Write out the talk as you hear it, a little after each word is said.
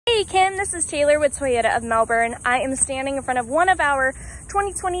Hey Kim, this is Taylor with Toyota of Melbourne. I am standing in front of one of our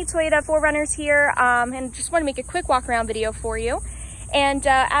 2020 Toyota 4Runners here and just want to make a quick walk around video for you. And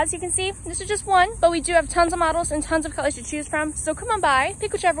as you can see, this is just one, but we do have tons of models and tons of colors to choose from. So come on by,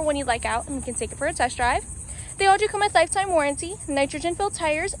 pick whichever one you like out and we can take it for a test drive. They all do come with lifetime warranty, nitrogen-filled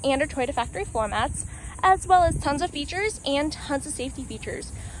tires, and our Toyota factory floor mats, as well as tons of features and tons of safety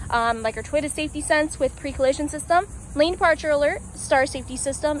features. Like our Toyota Safety Sense with pre-collision system, lane departure alert, star safety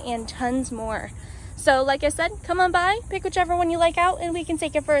system, and tons more. So like I said, come on by, pick whichever one you like out, and we can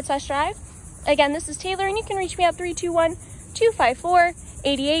take it for a test drive. Again, this is Taylor, and you can reach me at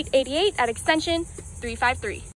 321-254-8888 at extension 353.